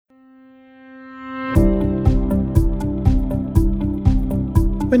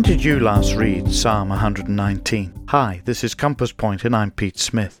When did you last read Psalm 119? Hi, this is Compass Point and I'm Pete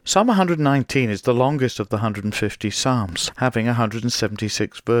Smith. Psalm 119 is the longest of the 150 Psalms, having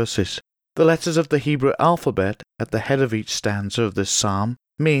 176 verses. The letters of the Hebrew alphabet at the head of each stanza of this psalm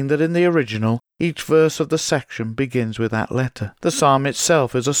mean that in the original, each verse of the section begins with that letter. The psalm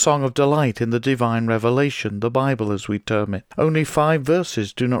itself is a song of delight in the divine revelation, the Bible as we term it. Only 5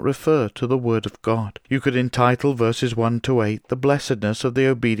 verses do not refer to the Word of God. You could entitle verses 1 to 8, The Blessedness of the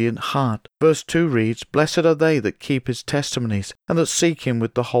Obedient Heart. Verse 2 reads, Blessed are they that keep his testimonies, and that seek him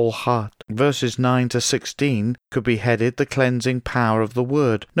with the whole heart. Verses 9 to 16 could be headed, The Cleansing Power of the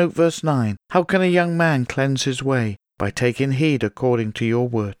Word. Note verse 9, How can a young man cleanse his way? By taking heed according to your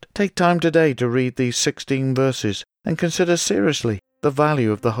word. Take time today to read these 16 verses and consider seriously the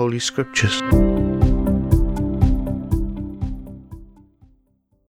value of the Holy Scriptures.